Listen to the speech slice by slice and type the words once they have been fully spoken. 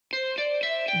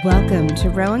Welcome to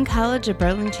Rowan College of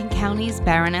Burlington County's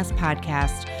Baroness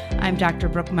Podcast. I'm Dr.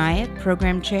 Brooke Myatt,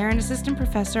 Program Chair and Assistant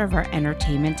Professor of our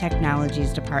Entertainment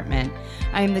Technologies Department.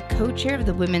 I am the co-chair of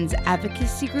the Women's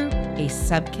Advocacy Group, a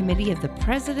subcommittee of the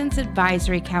President's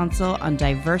Advisory Council on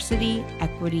Diversity,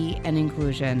 Equity, and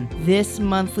Inclusion. This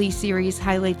monthly series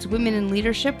highlights women in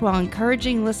leadership while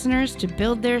encouraging listeners to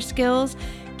build their skills,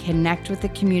 connect with the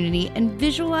community, and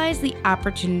visualize the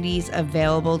opportunities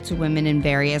available to women in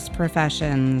various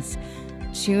professions.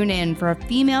 Tune in for a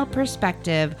female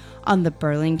perspective on the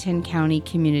Burlington County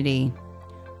community.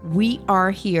 We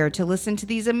are here to listen to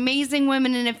these amazing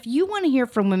women, and if you want to hear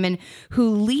from women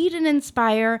who lead and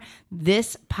inspire,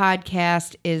 this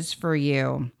podcast is for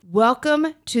you.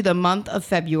 Welcome to the month of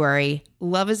February.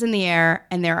 Love is in the air,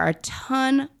 and there are a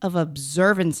ton of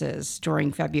observances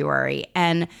during February,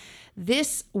 and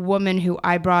this woman who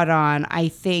I brought on, I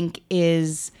think,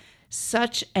 is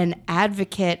such an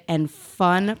advocate and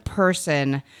fun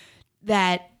person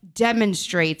that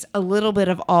demonstrates a little bit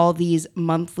of all these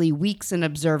monthly weeks and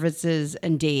observances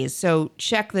and days. So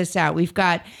check this out. We've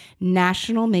got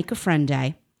National Make a Friend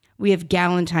Day. We have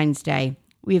Galentine's Day.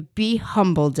 We have Be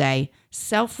Humble Day,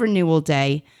 Self-Renewal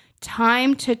Day,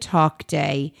 Time to Talk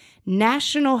Day,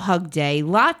 National Hug Day,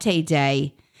 Latte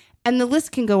Day, and the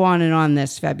list can go on and on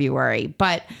this February.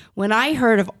 But when I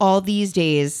heard of all these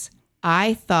days,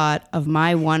 I thought of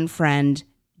my one friend,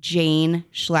 Jane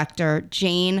Schleichter.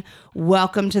 Jane,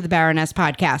 welcome to the Baroness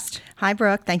Podcast. Hi,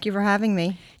 Brooke. Thank you for having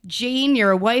me. Jane, you're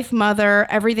a wife, mother,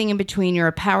 everything in between. You're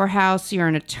a powerhouse. You're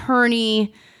an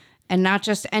attorney, and not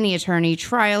just any attorney,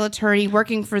 trial attorney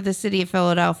working for the city of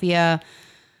Philadelphia.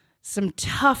 Some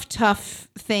tough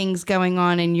things going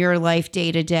on in your life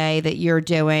day to day that you're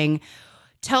doing.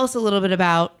 Tell us a little bit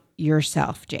about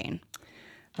yourself, Jane.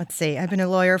 Let's see. I've been a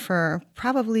lawyer for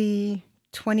probably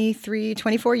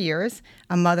 24 years,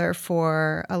 a mother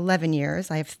for 11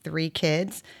 years. I have 3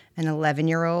 kids, an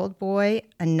 11-year-old boy,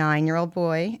 a 9-year-old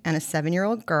boy, and a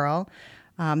 7-year-old girl.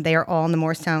 They are all in the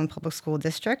Morristown Public School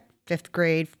District, 5th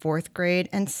grade, 4th grade,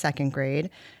 and 2nd grade.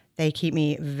 They keep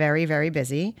me very, very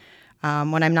busy.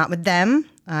 When I'm not with them,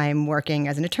 I'm working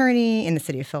as an attorney in the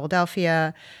city of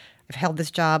Philadelphia. I've held this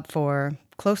job for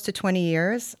close to 20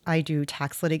 years. I do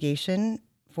tax litigation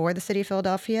for the city of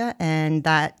Philadelphia, and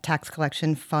that tax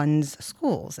collection funds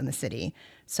schools in the city.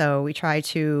 So we try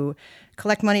to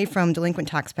collect money from delinquent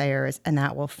taxpayers, and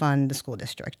that will fund the school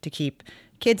district to keep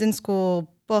kids in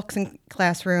school, books in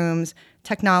classrooms,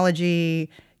 technology,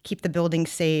 keep the building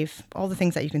safe, all the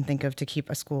things that you can think of to keep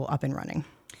a school up and running.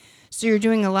 So you're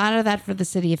doing a lot of that for the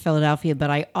city of Philadelphia, but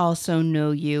I also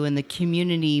know you, and the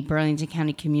community, Burlington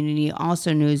County community,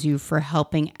 also knows you for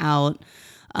helping out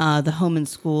the Home and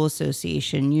School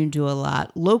Association. You do a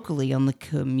lot locally on the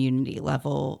community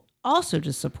level also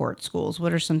to support schools.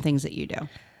 What are some things that you do?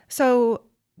 So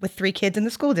with 3 kids in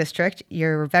the school district,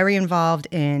 you're very involved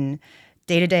in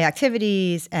day-to-day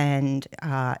activities and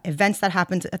events that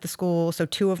happen at the school. So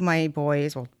both of my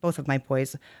boys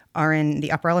are in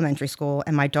the upper elementary school,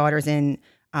 and my daughter's in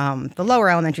the lower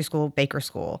elementary school, Baker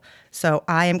School. So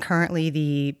I am currently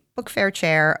the book fair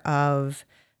chair of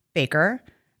Baker.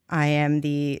 I am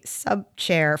the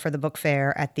sub-chair for the book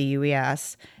fair at the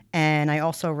UES, and I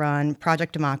also run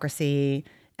Project Democracy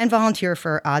and volunteer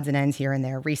for odds and ends here and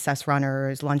there, recess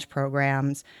runners, lunch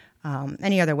programs,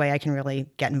 any other way I can really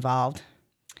get involved.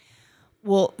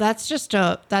 Well, that's just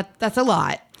that's a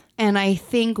lot. And I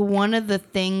think one of the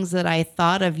things that I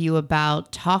thought of you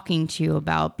about talking to you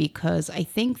about, because I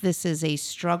think this is a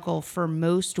struggle for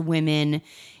most women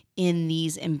in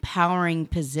these empowering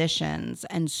positions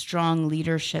and strong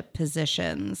leadership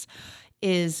positions,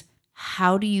 is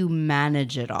how do you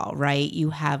manage it all, right? You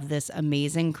have this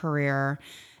amazing career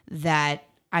that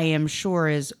I am sure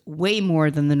is way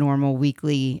more than the normal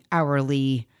weekly,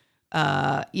 hourly,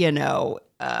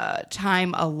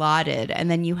 time allotted.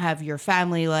 And then you have your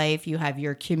family life, you have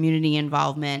your community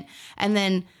involvement. And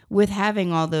then with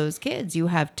having all those kids, you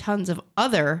have tons of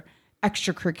other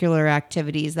extracurricular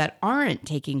activities that aren't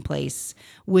taking place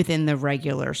within the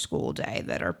regular school day,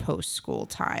 that are post-school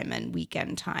time and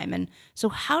weekend time. And so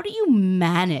how do you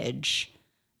manage,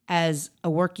 as a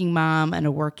working mom and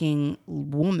a working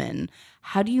woman,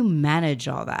 how do you manage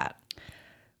all that?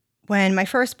 When my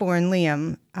firstborn,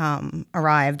 Liam,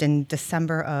 arrived in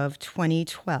December of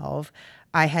 2012,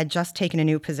 I had just taken a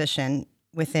new position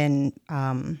within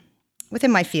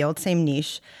my field, same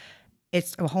niche.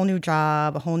 It's a whole new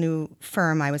job, a whole new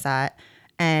firm I was at,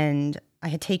 and I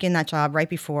had taken that job right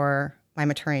before my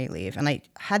maternity leave. And I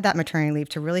had that maternity leave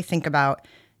to really think about,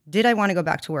 did I want to go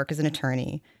back to work as an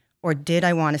attorney, or did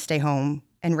I want to stay home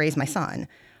and raise my son?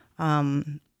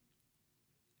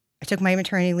 I took my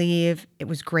maternity leave. It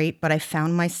was great, but I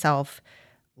found myself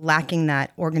lacking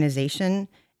that organization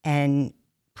and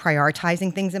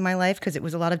prioritizing things in my life because it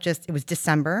was a lot of it was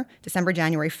December,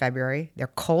 January, February. They're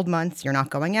cold months. You're not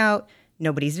going out.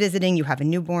 Nobody's visiting. You have a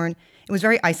newborn. It was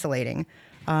very isolating.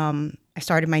 I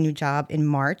started my new job in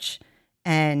March,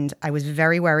 and I was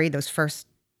very worried those first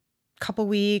couple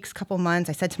weeks, couple months.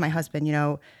 I said to my husband,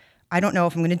 I don't know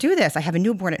if I'm going to do this. I have a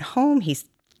newborn at home. He's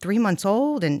 3 months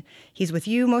old, and he's with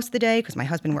you most of the day because my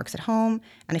husband works at home,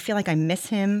 and I feel like I miss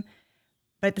him.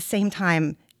 But at the same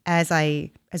time, as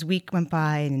week went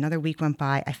by and another week went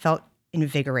by, I felt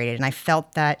invigorated, and I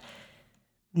felt that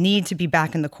need to be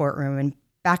back in the courtroom and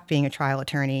back being a trial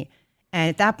attorney. And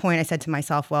at that point, I said to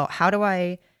myself, well, how do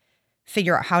I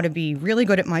figure out how to be really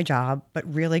good at my job, but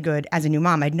really good as a new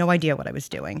mom? I had no idea what I was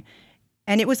doing.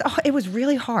 And it was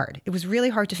really hard. It was really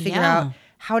hard to figure out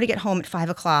how to get home at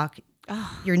 5:00.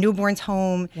 Oh. Your newborn's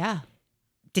home. Yeah.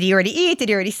 Did he already eat? Did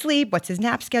he already sleep? What's his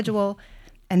nap schedule?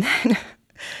 And then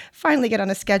finally get on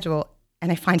a schedule,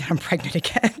 and I find out I'm pregnant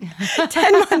again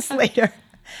 10 months later.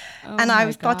 Oh, and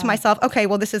I thought to myself, okay,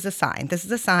 well, this is a sign. This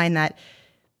is a sign that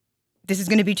this is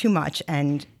going to be too much,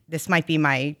 and this might be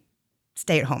my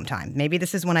stay-at-home time. Maybe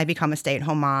this is when I become a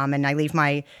stay-at-home mom and I leave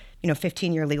my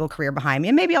 15-year legal career behind me,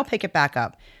 and maybe I'll pick it back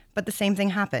up. But the same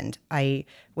thing happened. I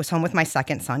was home with my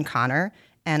second son, Connor,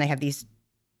 and I have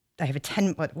a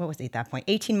 10, what was it at that point?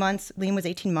 18 months. Liam was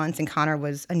 18 months and Connor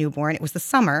was a newborn. It was the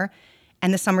summer,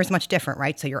 and the summer is much different,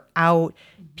 right? So you're out,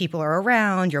 people are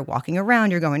around, you're walking around,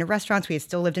 you're going to restaurants. We had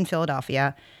still lived in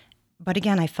Philadelphia. But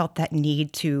again, I felt that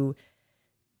need to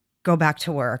go back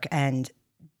to work and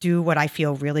do what I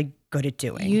feel really good at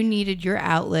doing. You needed your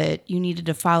outlet. You needed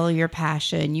to follow your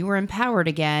passion. You were empowered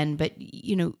again. But,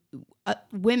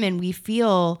 women, we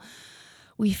feel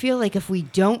like if we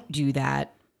don't do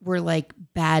that, we're like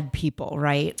bad people,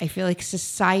 right? I feel like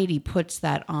society puts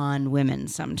that on women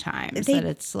sometimes. That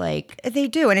it's like they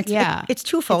do, and it's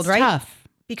twofold, it's right? Tough.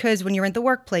 Because when you're in the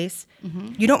workplace,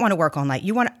 you don't want to work all night.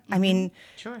 You want to. I mean,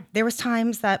 sure. There was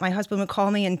times that my husband would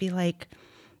call me and be like,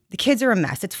 "The kids are a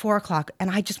mess. It's 4:00," and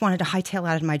I just wanted to hightail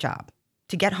out of my job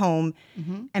to get home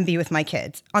and be with my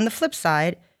kids. On the flip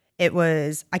side, it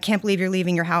was, I can't believe you're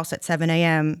leaving your house at 7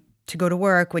 a.m. to go to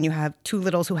work when you have two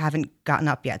littles who haven't gotten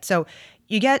up yet. So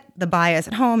you get the bias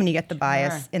at home and you get the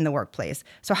bias in the workplace.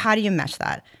 So how do you mesh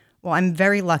that? Well, I'm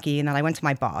very lucky in that I went to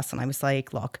my boss and I was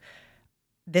like, look,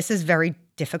 this is very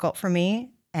difficult for me.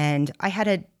 And I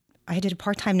did a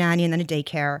part-time nanny and then a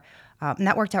daycare. And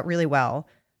that worked out really well.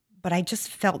 But I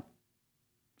felt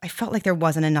like there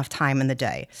wasn't enough time in the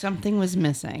day. Something was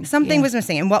missing. Something was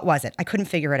missing. And what was it? I couldn't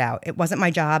figure it out. It wasn't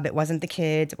my job. It wasn't the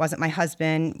kids. It wasn't my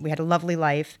husband. We had a lovely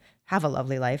life, have a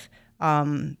lovely life.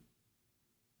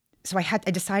 So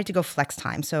I decided to go flex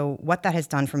time. So what that has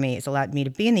done for me is allowed me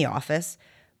to be in the office,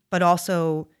 but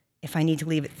also if I need to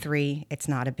leave at 3, it's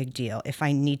not a big deal. If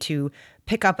I need to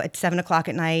pick up at 7:00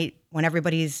 at night when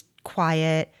everybody's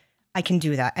quiet, I can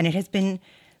do that. And it has been,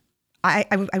 I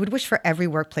would wish for every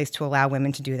workplace to allow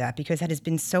women to do that because that has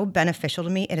been so beneficial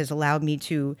to me. It has allowed me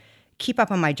to keep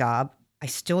up on my job. I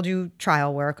still do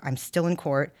trial work. I'm still in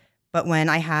court. But when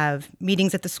I have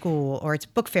meetings at the school or it's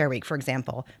book fair week, for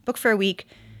example, book fair week,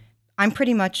 I'm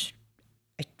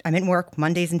in work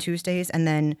Mondays and Tuesdays, and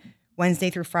then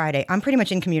Wednesday through Friday, I'm pretty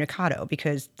much incommunicado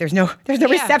because there's no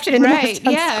reception in the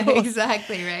Morristown school.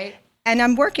 Exactly, right. And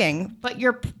I'm working.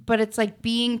 But it's like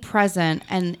being present,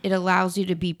 and it allows you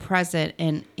to be present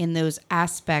in those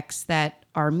aspects that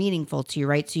are meaningful to you,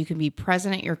 right? So you can be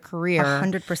present at your career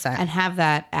 100% and have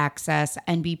that access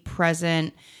and be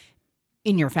present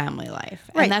in your family life.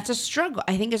 Right. And that's a struggle.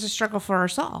 I think it's a struggle for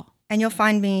us all. And you'll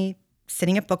find me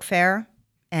sitting at book fair,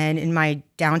 and in my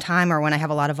downtime or when I have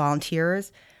a lot of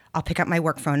volunteers, I'll pick up my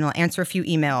work phone and I'll answer a few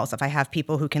emails if I have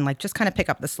people who can just kind of pick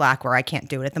up the slack where I can't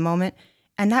do it at the moment.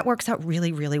 And that works out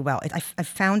really, really well. I've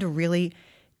found a really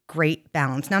great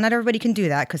balance. Now, not everybody can do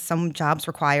that because some jobs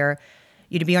require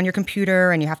you to be on your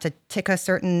computer and you have to tick a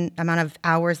certain amount of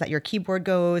hours that your keyboard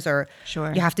goes, or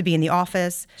you have to be in the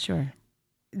office. Sure.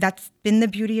 That's been the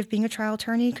beauty of being a trial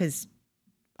attorney because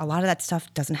a lot of that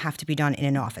stuff doesn't have to be done in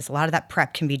an office. A lot of that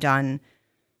prep can be done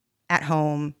at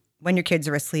home when your kids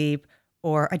are asleep,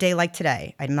 or a day like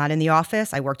today. I'm not in the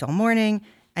office. I worked all morning,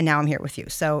 and now I'm here with you.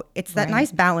 So it's that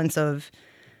nice balance of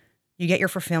you get your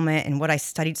fulfillment in what I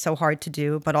studied so hard to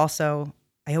do, but also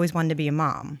I always wanted to be a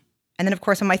mom. And then, of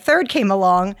course, when my third came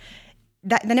along,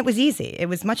 then it was easy. It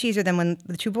was much easier than when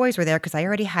the two boys were there because I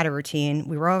already had a routine.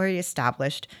 We were already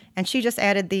established. And she just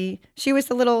added she was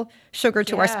the little sugar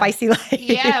to our spicy life.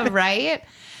 Yeah, right.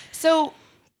 So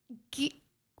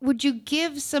would you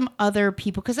give some other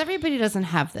people, because everybody doesn't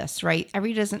have this, right?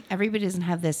 Everybody doesn't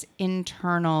have this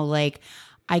internal, like,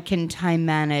 I can time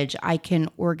manage, I can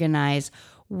organize.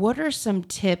 What are some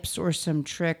tips or some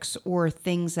tricks or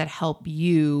things that help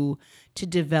you to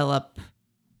develop,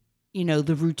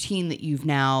 the routine that you've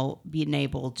now been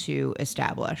able to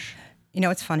establish?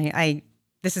 It's funny.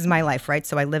 This is my life, right?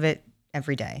 So I live it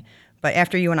every day. But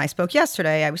after you and I spoke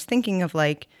yesterday, I was thinking of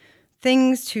like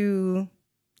things to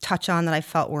touch on that I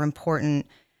felt were important,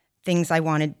 things I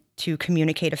wanted to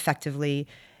communicate effectively.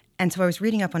 And so I was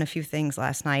reading up on a few things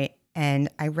last night, and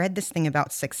I read this thing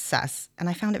about success, and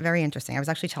I found it very interesting. I was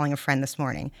actually telling a friend this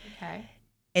morning. Okay.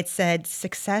 It said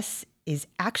success is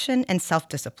action and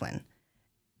self-discipline.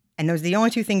 And those are the only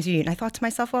two things you need. And I thought to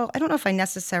myself, well, I don't know if I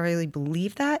necessarily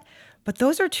believe that, but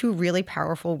those are two really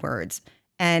powerful words.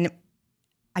 And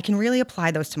I can really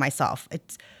apply those to myself.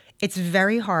 It's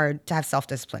very hard to have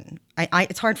self-discipline.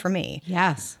 It's hard for me.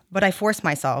 Yes. But I force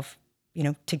myself,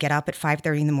 to get up at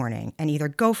 5:30 in the morning and either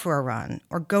go for a run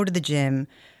or go to the gym,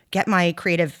 get my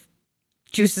creative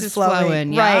juices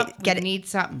flowing. Right. Yep. Need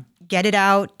something. Get it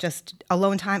out, just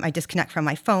alone time. I disconnect from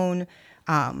my phone.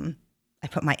 I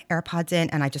put my AirPods in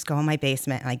and I just go in my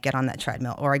basement and I get on that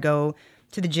treadmill, or I go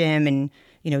to the gym and,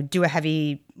 do a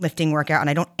heavy lifting workout, and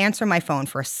I don't answer my phone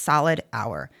for a solid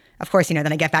hour. Of course,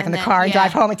 then I get back in the car and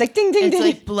drive home. It's like ding, ding, ding.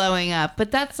 It's like blowing up.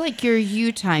 But that's like your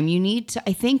you time. You need to,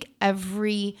 I think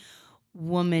every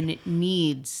woman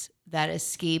needs that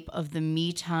escape of the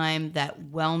me time, that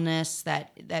wellness,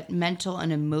 that mental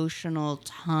and emotional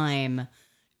time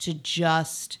to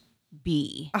just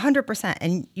be. 100%.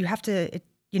 And you have to,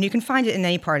 you can find it in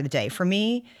any part of the day. For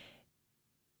me,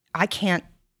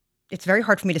 it's very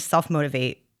hard for me to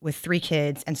self-motivate with 3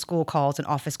 kids and school calls and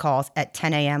office calls at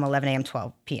 10 a.m., 11 a.m.,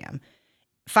 12 p.m.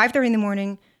 5:30 in the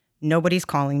morning, nobody's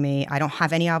calling me. I don't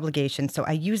have any obligation. So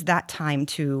I use that time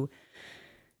to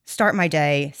start my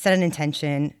day, set an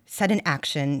intention, set an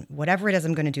action, whatever it is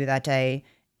I'm going to do that day.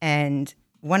 And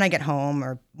when I get home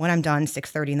or when I'm done,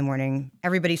 6:30 in the morning,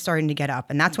 everybody's starting to get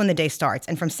up. And that's when the day starts.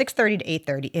 And from 6:30 to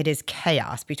 8:30, it is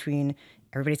chaos between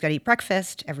everybody's got to eat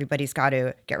breakfast, everybody's got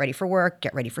to get ready for work,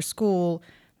 get ready for school,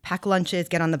 pack lunches,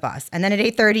 get on the bus. And then at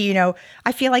 8:30,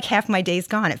 I feel like half my day's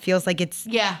gone. It feels like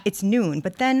it's noon.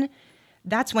 But then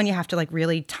that's when you have to like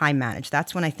really time manage.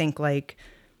 That's when I think like,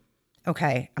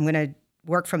 okay, I'm going to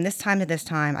work from this time to this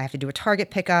time. I have to do a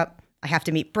Target pickup. I have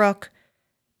to meet Brooke.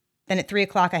 Then at 3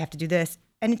 o'clock, I have to do this.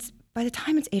 And it's by the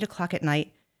time it's 8 o'clock at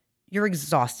night, you're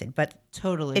exhausted. But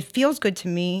totally, it feels good to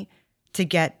me to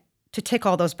tick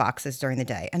all those boxes during the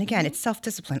day. And again, it's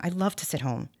self-discipline. I love to sit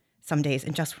home some days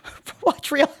and just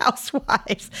watch Real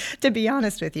Housewives, to be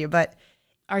honest with you. But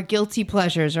our guilty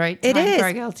pleasures, right? It is. For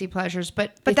our guilty pleasures.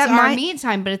 But it's that our me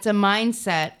time, but it's a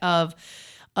mindset of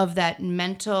that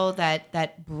mental,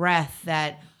 that breath,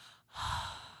 that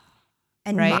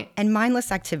right? And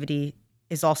mindless activity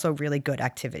is also really good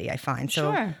activity, I find.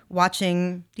 So sure.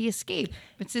 Watching the escape.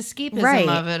 It's escapism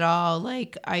of it all.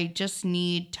 Like, I just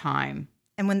need time.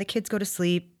 And when the kids go to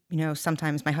sleep,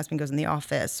 sometimes my husband goes in the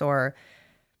office or,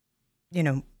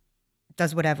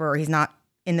 does whatever, or he's not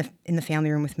in the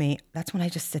family room with me. That's when I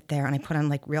just sit there and I put on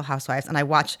like Real Housewives and I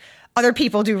watch other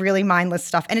people do really mindless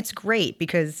stuff. And it's great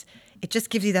because it just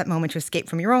gives you that moment to escape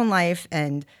from your own life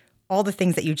and all the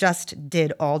things that you just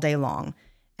did all day long.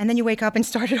 And then you wake up and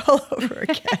start it all over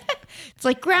again. It's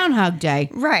like Groundhog Day.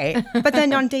 Right. But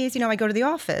then on days, I go to the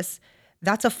office,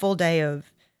 that's a full day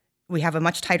of, we have a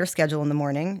much tighter schedule in the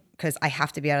morning because I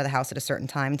have to be out of the house at a certain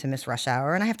time to miss rush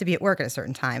hour, and I have to be at work at a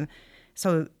certain time.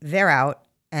 So they're out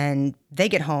and they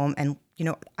get home, and,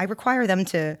 I require them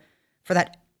for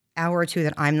that hour or two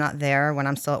that I'm not there when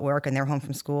I'm still at work and they're home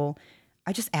from school,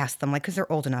 I just ask them, like, because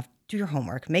they're old enough, do your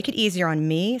homework. Make it easier on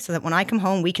me so that when I come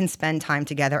home, we can spend time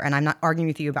together and I'm not arguing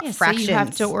with you about fractions. So you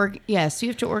have to so you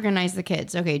have to organize the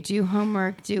kids. Okay, do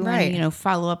homework,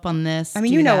 follow up on this. I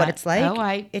mean, you know what it's like. Oh,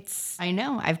 I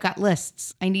know. I've got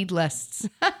lists. I need lists.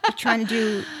 You're trying to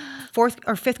do 4th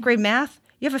or 5th grade math.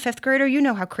 You have a 5th grader, you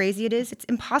know how crazy it is. It's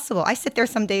impossible. I sit there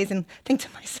some days and think to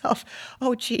myself,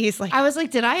 oh, geez. Like, I was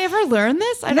like, did I ever learn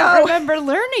this? I don't remember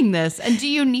learning this. And do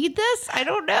you need this? I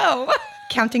don't know.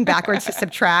 Counting backwards to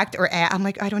subtract or add. I'm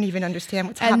like, I don't even understand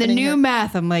what's happening. And the new here.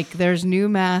 math, I'm like, there's new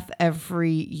math every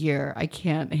year. I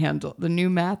can't handle the new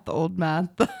math, the old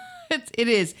math.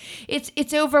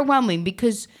 It's overwhelming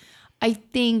because I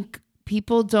think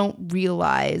people don't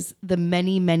realize the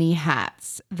many, many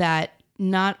hats that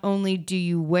not only do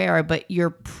you wear, but you're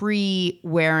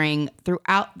pre-wearing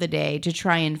throughout the day to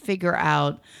try and figure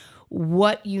out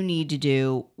what you need to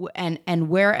do and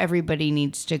where everybody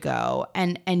needs to go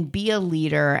and be a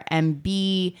leader and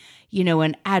be,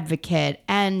 an advocate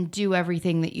and do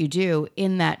everything that you do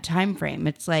in that time frame.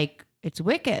 It's like, it's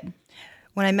wicked.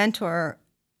 When I mentor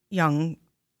young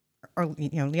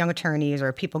attorneys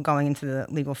or people going into the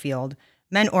legal field,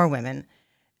 men or women,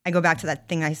 I go back to that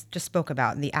thing I just spoke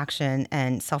about, the action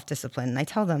and self-discipline. And I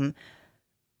tell them,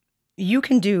 you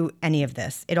can do any of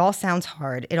this. It all sounds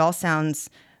hard. It all sounds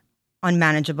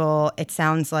unmanageable. It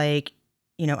sounds like,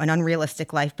 an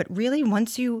unrealistic life. But really,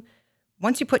 once you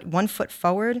put one foot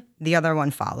forward, the other one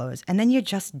follows. And then you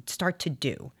just start to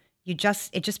do. It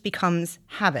just becomes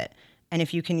habit. And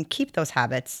if you can keep those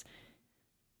habits,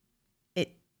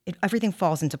 everything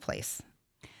falls into place.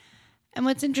 And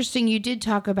what's interesting, you did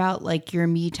talk about like your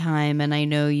me time, and I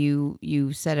know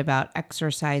you said about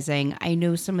exercising. I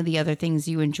know some of the other things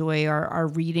you enjoy are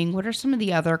reading. What are some of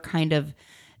the other kind of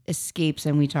escapes?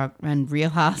 And we talk on Real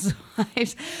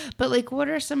Housewives, but like, what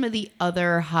are some of the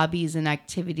other hobbies and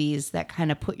activities that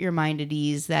kind of put your mind at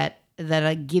ease that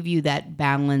give you that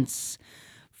balance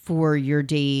for your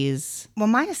days? Well,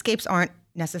 my escapes aren't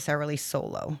necessarily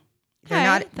solo.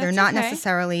 They're not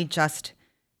necessarily just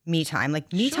me time.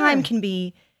 Like me time can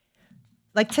be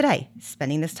like today,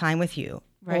 spending this time with you,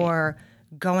 right, or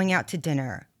going out to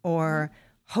dinner, or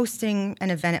hosting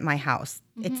an event at my house.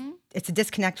 Mm-hmm. It's a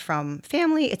disconnect from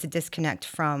family. It's a disconnect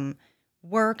from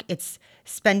work. It's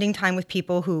spending time with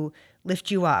people who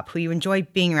lift you up, who you enjoy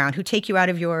being around, who take you out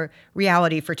of your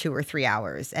reality for 2 or 3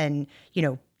 hours. And,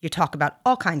 you talk about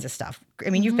all kinds of stuff. I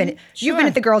mean, you've been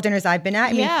at the girl dinners I've been at.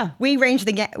 I mean,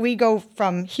 we go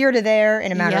from here to there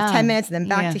in a matter of 10 minutes and then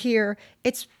back to here.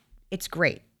 It's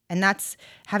great. And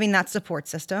having that support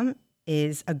system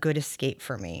is a good escape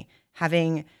for me.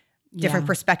 Having different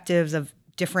perspectives of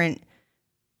different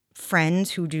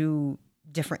friends who do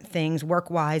different things,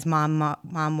 work-wise,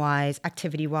 mom-wise,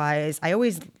 activity-wise. I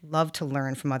always love to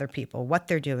learn from other people, what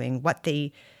they're doing, what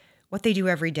they do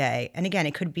every day. And again,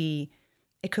 it could be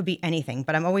anything,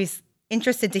 but I'm always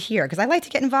interested to hear because I like to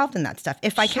get involved in that stuff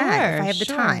if I can, if I have the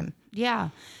time. Yeah.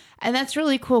 And that's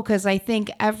really cool because I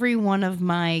think every one of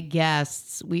my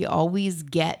guests, we always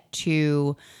get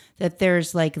to that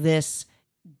there's like this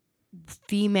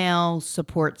female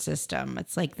support system.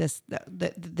 It's like this,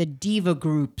 the diva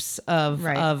groups of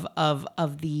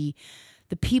the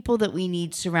people that we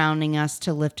need surrounding us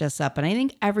to lift us up. And I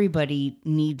think everybody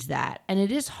needs that. And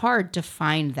it is hard to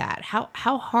find that.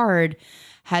 How hard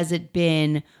has it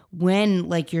been when,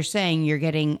 like you're saying,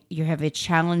 you have a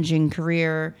challenging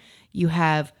career, you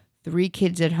have 3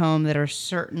 kids at home that are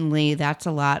that's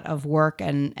a lot of work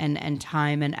and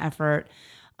time and effort.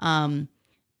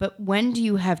 But when do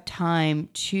you have time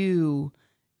to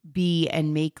be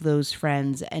and make those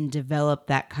friends and develop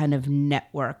that kind of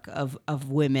network of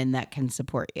women that can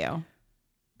support you?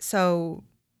 So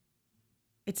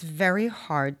it's very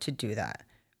hard to do that.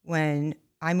 When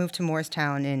I moved to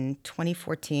Morristown in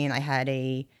 2014, I had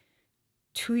an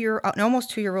almost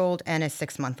 2-year-old and a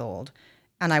 6-month-old,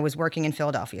 and I was working in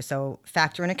Philadelphia. So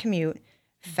factor in a commute,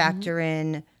 factor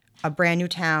in a brand new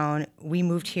town. We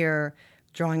moved here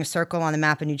drawing a circle on the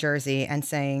map of New Jersey and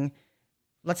saying,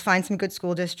 let's find some good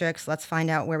school districts. Let's find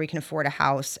out where we can afford a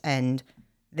house. And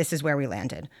this is where we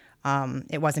landed.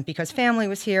 It wasn't because family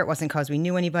was here. It wasn't because we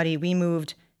knew anybody. We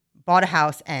moved, bought a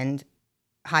house, and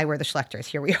hi, we're the Schleichters.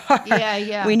 Here we are.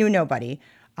 Yeah. We knew nobody.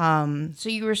 So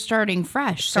you were starting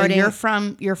fresh. So you're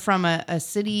from a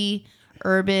city,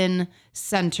 urban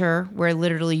center where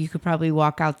literally you could probably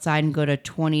walk outside and go to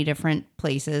 20 different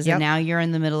places. Yep. And now you're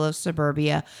in the middle of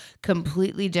suburbia,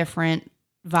 completely different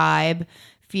vibe,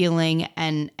 feeling,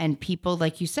 and people,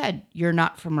 like you said, you're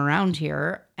not from around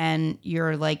here and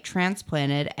you're like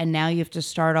transplanted, and now you have to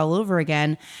start all over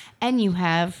again. And you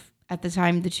have, at the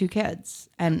time, the 2 kids.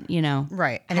 And,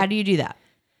 right. And how do you do that?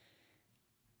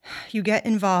 You get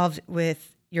involved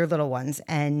with your little ones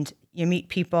and you meet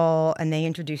people and they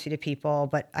introduce you to people.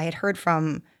 But I had heard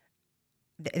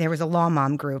there was a law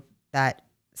mom group that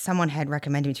someone had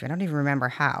recommended me to. I don't even remember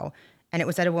how. And it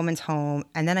was at a woman's home.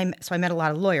 And then I met a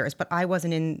lot of lawyers, but I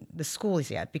wasn't in the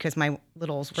schools yet because my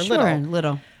littles were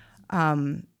little.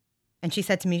 And she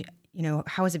said to me,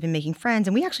 how has it been making friends?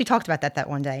 And we actually talked about that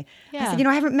one day. Yeah. I said,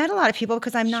 I haven't met a lot of people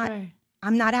because I'm not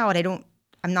out.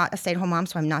 I'm not a stay-at-home mom,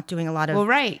 so I'm not doing a lot of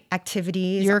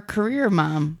activities. You're a career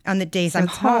mom. On the days I'm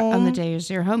home. On the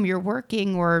days you're home, you're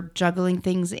working or juggling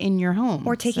things in your home.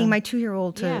 Or taking my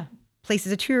 2-year-old to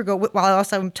places a 2-year ago while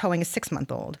also I'm towing a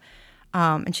 6-month-old.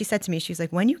 And she said to me, she's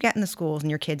like, when you get in the schools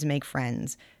and your kids make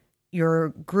friends, your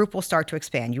group will start to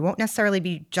expand. You won't necessarily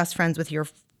be just friends with your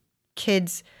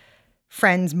kids'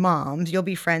 friends' moms. You'll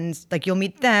be friends, like you'll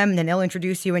meet them and then they'll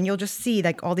introduce you and you'll just see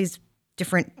like all these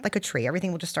different, like a tree,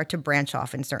 everything will just start to branch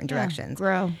off in certain directions.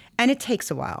 Grow. And it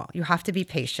takes a while. You have to be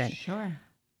patient. Sure.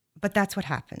 But that's what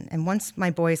happened. And once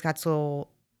my boys got so,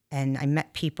 and I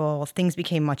met people, things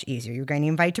became much easier. You're getting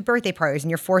invited to birthday parties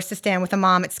and you're forced to stand with a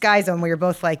mom at Sky Zone where you're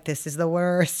both like, this is the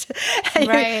worst.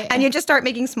 Right. And you just start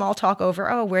making small talk over,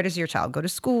 oh, where does your child go to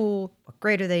school? What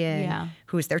grade are they in? Yeah.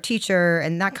 Who's their teacher?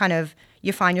 And that kind of,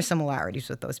 you find your similarities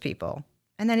with those people.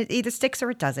 And then it either sticks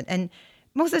or it doesn't. And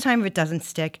most of the time, if it doesn't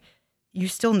stick, you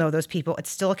still know those people.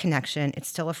 It's still a connection. It's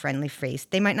still a friendly face.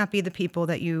 They might not be the people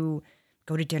that you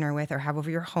go to dinner with or have over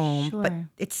your home, but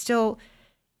it's still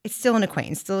an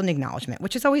acquaintance, still an acknowledgement,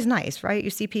 which is always nice, right?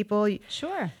 You see people,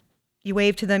 Sure. you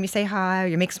wave to them, you say hi,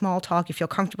 you make small talk, you feel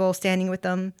comfortable standing with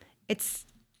them. It's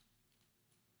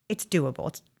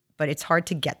doable, but it's hard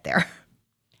to get there.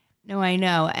 No, I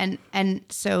know. And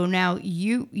so now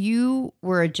you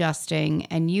were adjusting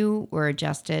and you were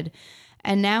adjusted.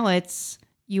 And now it's,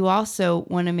 you also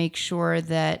want to make sure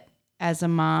that as a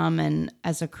mom and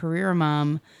as a career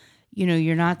mom, you know,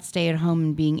 you're not stay at home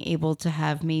and being able to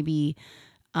have maybe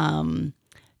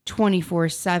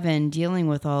 24/7 dealing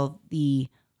with all the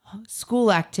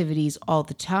school activities all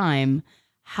the time.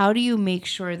 How do you make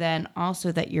sure then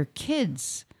also that your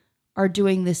kids are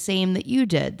doing the same that you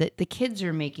did, that the kids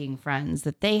are making friends,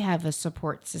 that they have a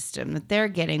support system, that they're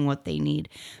getting what they need?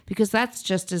 Because that's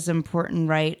just as important,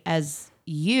 right, as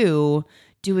you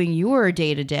doing your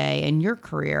day-to-day and your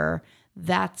career.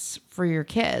 That's for your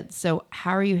kids. So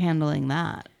how are you handling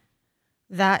that?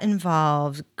 That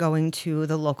involves going to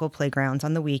the local playgrounds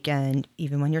on the weekend,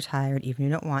 even when you're tired, even if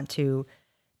you don't want to.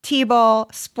 T-ball,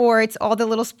 sports, all the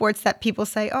little sports that people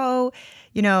say, oh,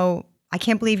 you know, I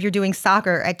can't believe you're doing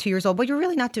soccer at 2 years old. But you're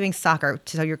really not doing soccer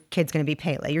so your kid's going to be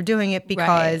Pele. You're doing it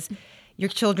because your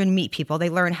children meet people. They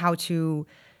learn how to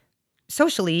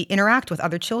socially interact with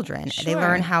other children. Sure. They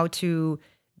learn how to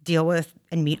deal with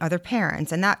and meet other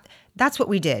parents. And that's what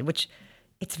we did, which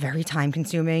it's very time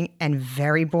consuming and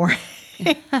very boring.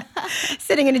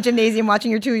 Sitting in a gymnasium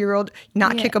watching your 2-year-old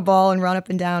not kick a ball and run up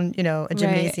and down, you know, a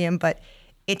gymnasium. But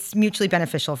it's mutually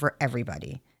beneficial for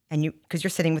everybody. And because you're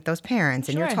sitting with those parents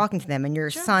and you're talking to them and your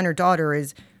son or daughter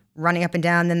is running up and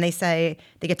down. Then they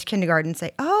get to kindergarten and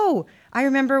say, oh, I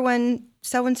remember when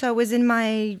so-and-so was in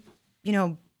my, you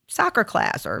know, soccer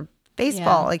class or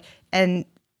baseball. And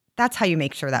that's how you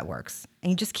make sure that works. And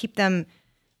you just keep them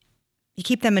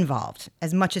involved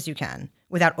as much as you can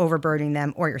without overburdening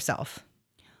them or yourself.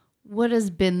 What has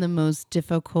been the most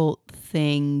difficult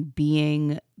thing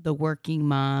being the working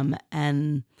mom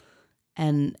and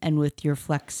with your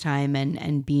flex time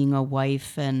and being a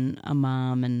wife and a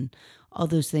mom and all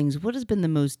those things? What has been the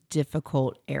most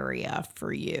difficult area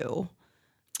for you?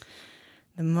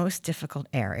 The most difficult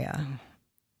area,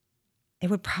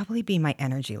 it would probably be my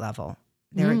energy level.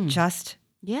 There are just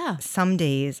some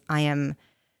days I'm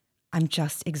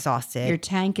just exhausted. Your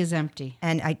tank is empty.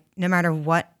 And no matter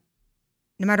what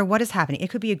is happening, it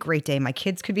could be a great day. My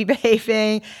kids could be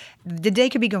behaving. The day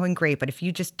could be going great. But if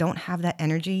you just don't have that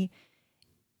energy,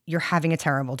 you're having a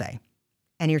terrible day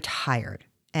and you're tired.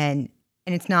 And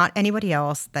it's not anybody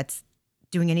else that's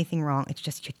doing anything wrong. It's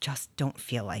just, you just don't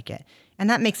feel like it. And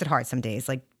that makes it hard some days.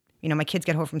 Like, you know, my kids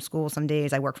get home from school some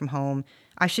days. I work from home.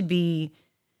 I should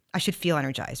feel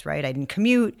energized, right? I didn't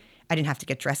commute. I didn't have to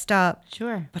get dressed up.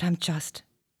 Sure. But I'm just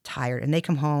tired. And they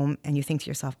come home and you think to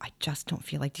yourself, I just don't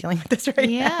feel like dealing with this right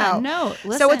now. Yeah, no,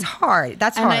 listen. So it's hard.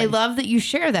 That's hard. And I love that you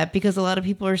share that because a lot of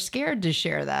people are scared to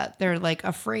share that. They're like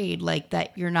afraid like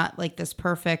that you're not like this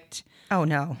perfect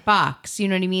box. You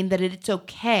know what I mean? That it's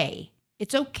okay.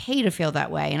 It's okay to feel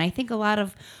that way. And I think a lot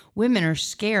of women are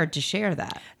scared to share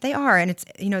that. They are. And it's,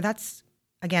 you know, that's,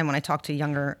 again, when I talk to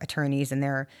younger attorneys and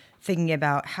they're thinking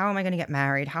about how am I going to get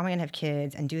married? How am I going to have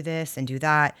kids and do this and do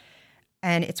that?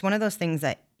 And it's one of those things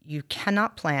that you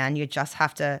cannot plan. You just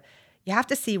have to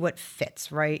see what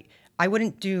fits, right? I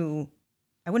wouldn't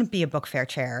be a book fair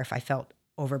chair if I felt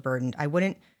overburdened. I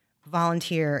wouldn't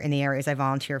volunteer in the areas I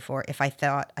volunteer for if I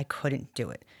thought I couldn't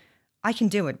do it. I can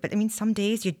do it. But I mean, some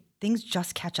days things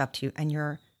just catch up to you and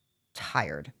you're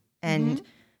tired. And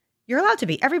you're allowed to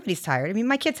be. Everybody's tired. I mean,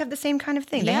 my kids have the same kind of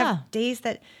thing. They have days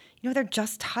that, you know, they're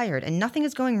just tired and nothing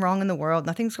is going wrong in the world.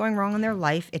 Nothing's going wrong in their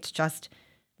life. It's just,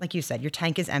 like you said, your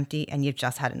tank is empty and you've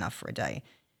just had enough for a day.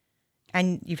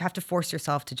 And you have to force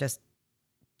yourself to just,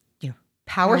 you know,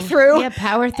 power through. Yeah,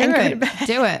 power through it.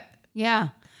 Do it. Yeah.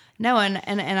 No, and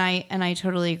I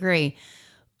totally agree.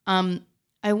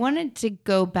 I wanted to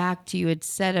go back to, you had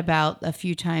said about a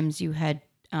few times you had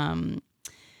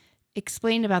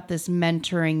explained about this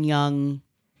mentoring young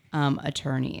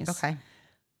attorneys. Okay.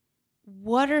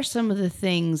 what are some of the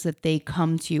things that they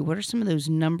come to you? What are some of those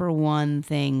number one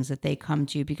things that they come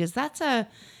to you? Because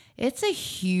it's a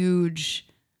huge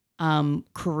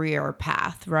career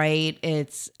path, right?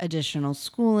 It's additional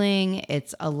schooling.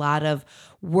 It's a lot of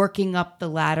working up the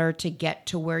ladder to get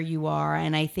to where you are.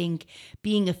 And I think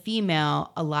being a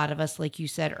female, a lot of us, like you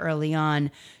said early on,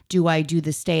 do I do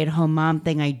the stay-at-home mom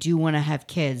thing? I do want to have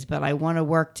kids, but I want to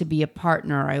work to be a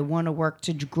partner. I want to work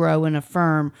to grow in a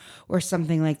firm or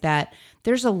something like that.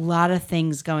 There's a lot of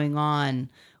things going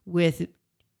on with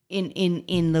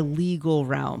in the legal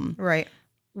realm. Right.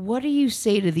 What do you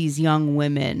say to these young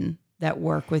women that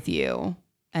work with you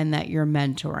and that you're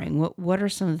mentoring? What are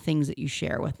some of the things that you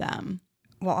share with them?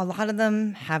 Well, a lot of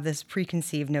them have this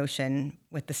preconceived notion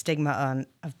with the stigma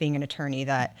of being an attorney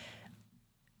that,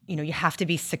 you have to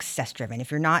be success driven.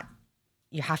 If you're not,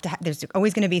 you have to, there's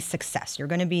always going to be success. You're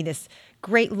going to be this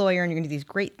great lawyer and you're going to do these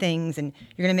great things and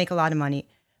you're going to make a lot of money.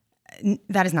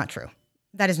 That is not true.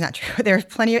 That is not true. There's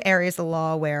plenty of areas of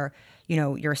law where,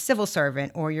 you're a civil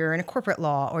servant or you're in a corporate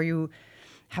law or you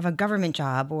have a government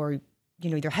job or,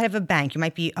 you're head of a bank. You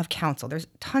might be of counsel. There's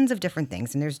tons of different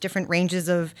things and there's different ranges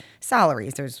of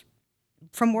salaries. There's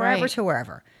from wherever to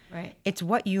wherever. Right. It's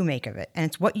what you make of it and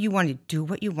it's what you want to do,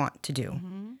 what you want to do.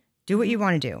 Mm-hmm. Do what you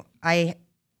want to do. I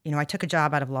took a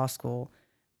job out of law school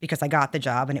because I got the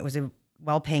job and it was a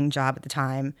well-paying job at the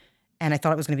time. And I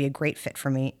thought it was going to be a great fit for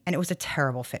me. And it was a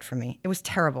terrible fit for me. It was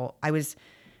terrible. I was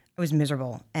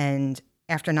miserable. And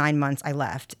after 9 months, I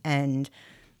left and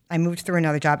I moved through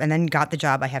another job and then got the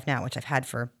job I have now, which I've had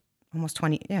for almost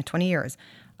 20 years.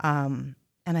 And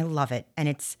I love it. And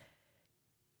it's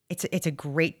a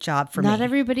great job for me. Not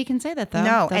everybody can say that though.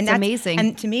 No. That's amazing.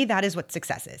 And to me, that is what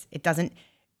success is.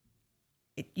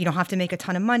 You don't have to make a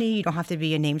ton of money. You don't have to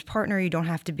be a named partner. You don't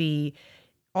have to be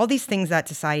all these things that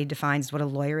society defines as what a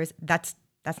lawyer is. That's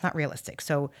not realistic.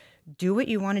 So do what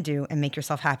you want to do and make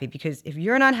yourself happy. Because if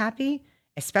you're not happy,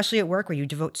 especially at work where you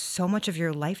devote so much of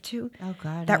your life to,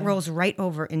 that rolls right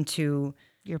over into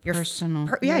your personal.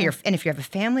 And if you have a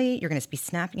family, you're going to be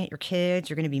snapping at your kids.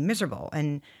 You're going to be miserable.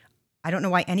 And I don't know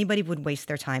why anybody would waste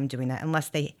their time doing that unless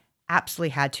they absolutely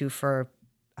had to for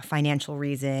a financial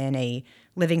reason, a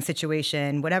living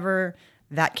situation, whatever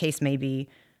that case may be.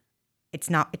 It's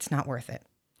not worth it.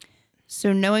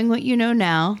 So knowing what you know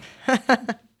now,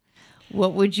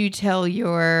 what would you tell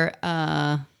your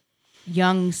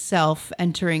young self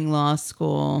entering law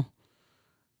school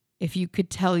if you could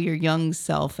tell your young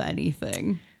self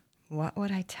anything? What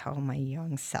would I tell my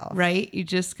young self? Right? You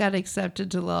just got accepted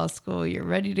to law school. You're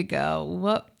ready to go.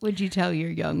 What would you tell your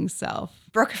young self?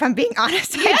 Brooke, if I'm being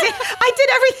honest, I did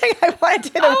everything I wanted to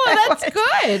do. Oh, that's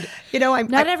good.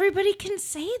 Not everybody can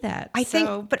say that. I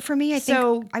think, but for me, I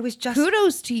think I was just...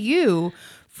 Kudos to you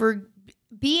for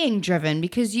being driven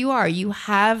because you are. You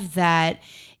have that,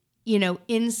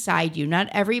 inside you. Not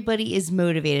everybody is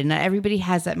motivated. Not everybody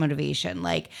has that motivation.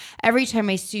 Like every time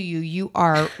I see you, you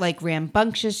are like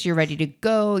rambunctious. You're ready to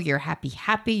go. You're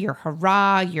happy. You're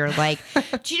hurrah. You're like,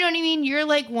 do you know what I mean? You're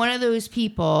like one of those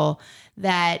people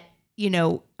that,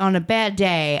 on a bad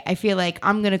day, I feel like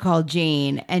I'm going to call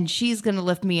Jane and she's going to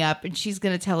lift me up and she's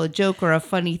going to tell a joke or a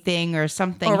funny thing or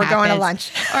something. Or we're going to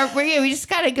lunch. Or we just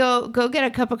got to go get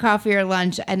a cup of coffee or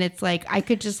lunch. And it's like, I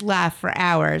could just laugh for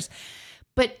hours.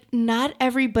 But not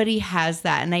everybody has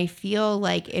that. And I feel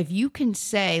like if you can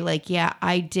say like, yeah,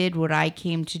 I did what I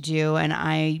came to do and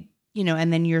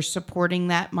and then you're supporting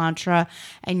that mantra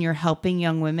and you're helping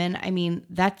young women. I mean,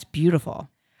 that's beautiful.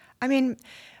 I mean,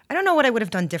 I don't know what I would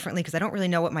have done differently because I don't really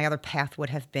know what my other path would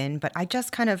have been. But I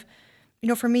just kind of,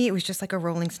 for me, it was just like a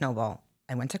rolling snowball.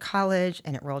 I went to college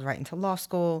and it rolled right into law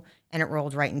school and it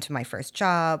rolled right into my first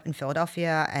job in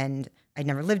Philadelphia. And I'd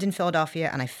never lived in Philadelphia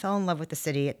and I fell in love with the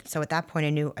city. So at that point I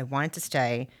knew I wanted to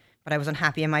stay, but I was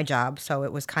unhappy in my job. So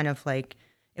it was kind of like,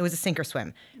 it was a sink or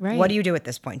swim. Right. What do you do at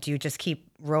this point? Do you just keep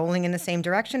rolling in the same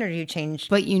direction or do you change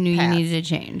But you knew paths? You needed to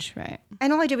change, right?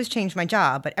 And all I did was change my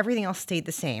job, but everything else stayed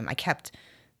the same. I kept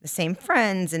the same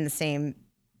friends and the same,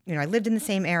 I lived in the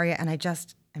same area and I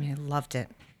loved it.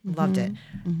 Loved it.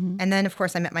 Mm-hmm. And then, of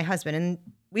course, I met my husband and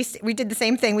we did the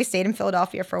same thing. We stayed in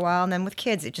Philadelphia for a while. And then with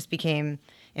kids, it just became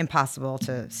impossible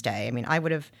to stay. I mean, I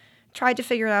would have tried to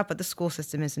figure it out, but the school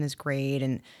system isn't as great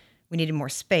and we needed more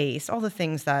space. All the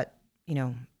things that,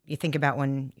 you think about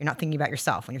when you're not thinking about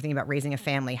yourself, when you're thinking about raising a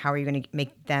family. How are you going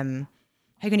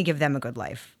to give them a good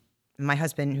life? My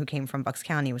husband, who came from Bucks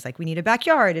County, was like, we need a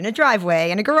backyard and a driveway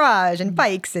and a garage and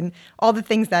bikes and all the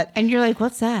things that... And you're like,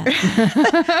 what's that?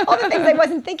 All the things I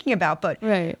wasn't thinking about. But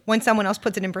right. When someone else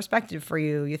puts it in perspective for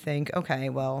you, you think, okay,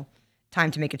 well, time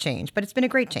to make a change. But it's been a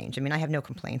great change. I mean, I have no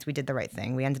complaints. We did the right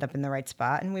thing. We ended up in the right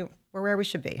spot and we're where we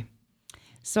should be.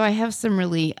 So I have some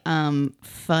really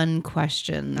fun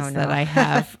questions Oh, no. that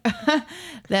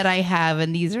I have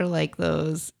and these are like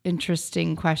those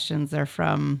interesting questions. They're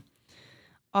from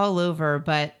all over,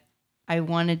 but I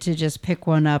wanted to just pick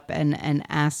one up and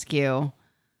ask you.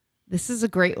 This is a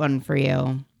great one for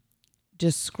you.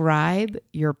 Describe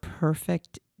your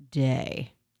perfect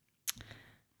day.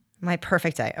 My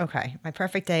perfect day. Okay. My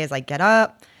perfect day is I get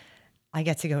up, I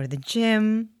get to go to the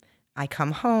gym, I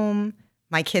come home,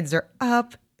 my kids are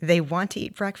up, they want to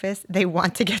eat breakfast, they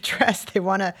want to get dressed, they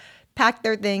want to pack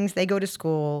their things, they go to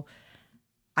school,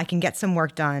 I can get some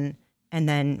work done, and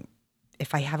then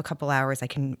if I have a couple hours, I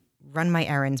can run my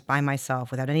errands by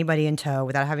myself without anybody in tow,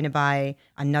 without having to buy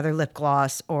another lip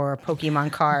gloss or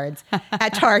Pokemon cards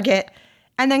at Target,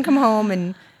 and then come home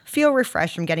and feel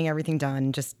refreshed from getting everything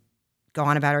done, just go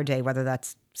on about our day, whether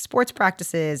that's sports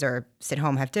practices or sit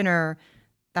home, have dinner.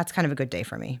 That's kind of a good day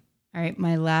for me. All right,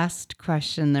 my last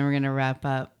question, then we're going to wrap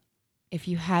up. If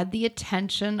you had the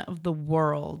attention of the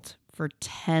world for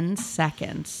 10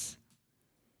 seconds,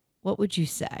 what would you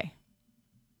say?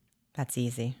 That's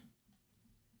easy.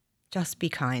 Just be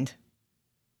kind.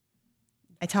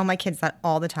 I tell my kids that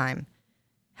all the time.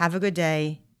 Have a good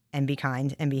day and be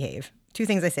kind and behave. 2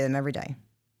 things I say to them every day.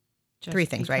 Just 3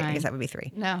 things, right? kind. I guess that would be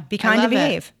 3. No. Be kind and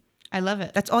behave. I love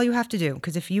it. That's all you have to do.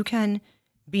 Because if you can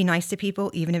be nice to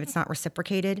people, even if it's not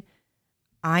reciprocated,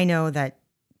 I know that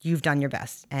you've done your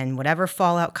best. And whatever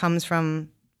fallout comes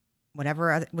from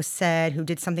whatever was said, who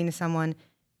did something to someone,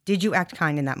 did you act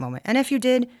kind in that moment? And if you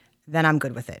did, then I'm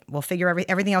good with it. We'll figure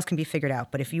everything else can be figured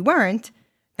out. But if you weren't,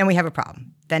 then we have a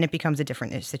problem. Then it becomes a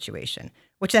different situation,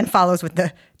 which then follows with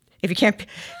the, if you can't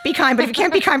be kind, but if you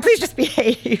can't be kind, please just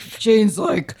behave. Jane's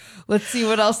like, let's see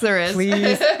what else there is.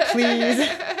 Please.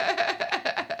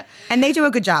 And they do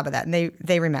a good job of that. And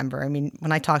they remember. I mean,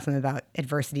 when I talk to them about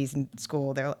adversities in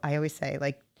school, I always say,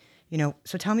 like,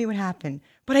 so tell me what happened.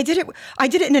 But I did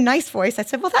it in a nice voice. I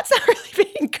said, well, that's not really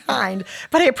being kind,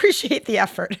 but I appreciate the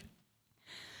effort.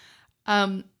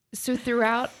 So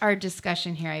throughout our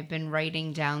discussion here, I've been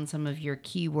writing down some of your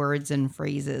keywords and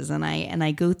phrases, and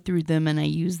I go through them and I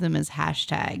use them as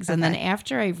hashtags. Okay. And then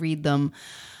after I read them,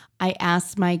 I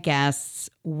ask my guests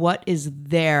what is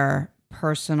their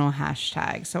personal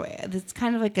hashtag. So it's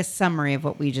kind of like a summary of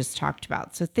what we just talked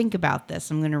about. So think about this.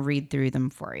 I'm going to read through them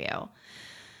for you.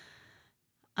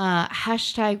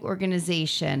 Hashtag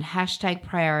organization, hashtag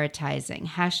prioritizing,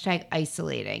 hashtag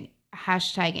isolating,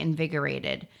 hashtag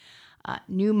invigorated.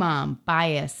 New mom,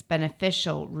 bias,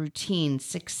 beneficial, routine,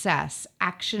 success,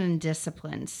 action and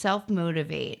discipline,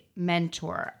 self-motivate,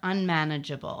 mentor,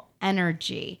 unmanageable,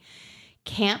 energy,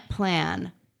 can't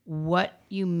plan, what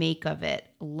you make of it,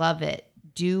 love it,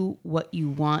 do what you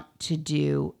want to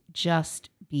do, just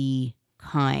be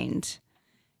kind.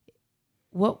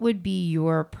 What would be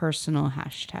your personal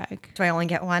hashtag? Do I only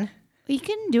get one? You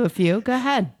can do a few. Go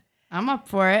ahead. I'm up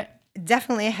for it.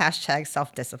 Definitely a hashtag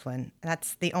self-discipline.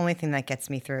 That's the only thing that gets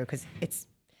me through because it's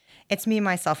me,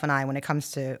 myself, and I when it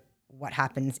comes to what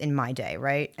happens in my day,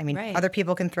 right? I mean, Right. Other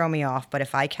people can throw me off, but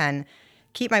if I can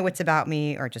keep my wits about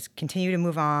me or just continue to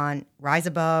move on, rise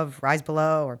above, rise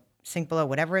below, or sink below,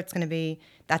 whatever it's going to be,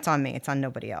 that's on me. It's on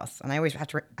nobody else. And I always have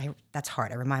to, that's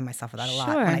hard. I remind myself of that a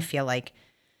lot when I feel like,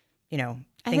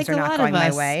 things are not going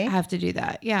my way. I have to do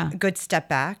that. Yeah. Good step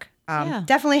back.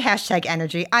 Definitely hashtag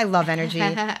energy. I love energy.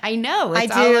 I know. It's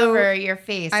I all do. over your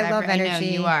face. I love energy. I know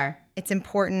you are. It's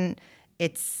important.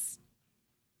 It's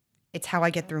how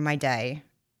I get through my day.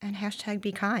 And hashtag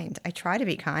be kind. I try to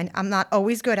be kind. I'm not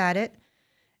always good at it.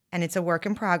 And it's a work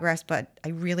in progress, but I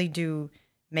really do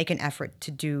make an effort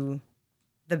to do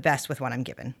the best with what I'm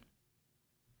given.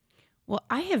 Well,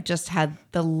 I have just had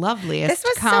the loveliest This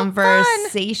was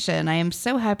conversation. I am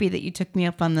so happy that you took me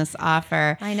up on this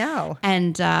offer. I know.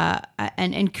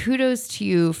 And kudos to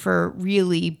you for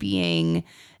really being,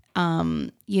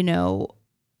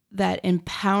 that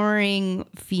empowering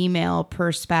female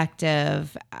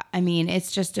perspective. I mean,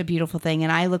 it's just a beautiful thing.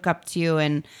 And I look up to you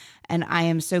and I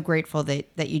am so grateful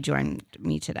that you joined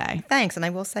me today. Thanks. And I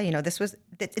will say,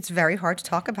 it's very hard to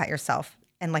talk about yourself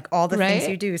and like all the things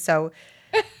you do. So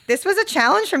this was a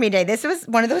challenge for me today. This was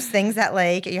one of those things that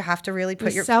like you have to really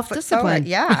put your self-discipline.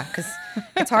 Yeah, because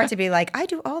it's hard to be like, I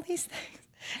do all these things.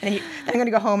 And then I'm going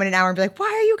to go home in an hour and be like, why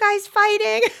are you guys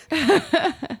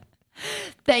fighting?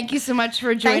 Thank you so much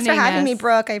for joining us. Thanks for having me,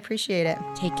 Brooke. I appreciate it.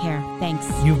 Take care. Thanks.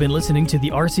 You've been listening to the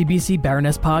RCBC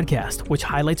Baroness Podcast, which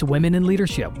highlights women in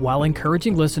leadership while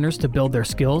encouraging listeners to build their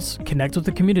skills, connect with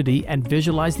the community, and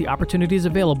visualize the opportunities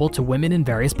available to women in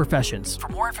various professions. For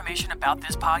more information about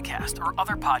this podcast or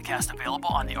other podcasts available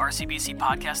on the RCBC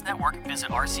Podcast Network, visit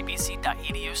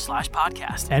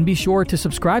rcbc.edu/podcast. And be sure to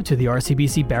subscribe to the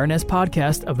RCBC Baroness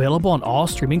Podcast, available on all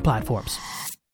streaming platforms.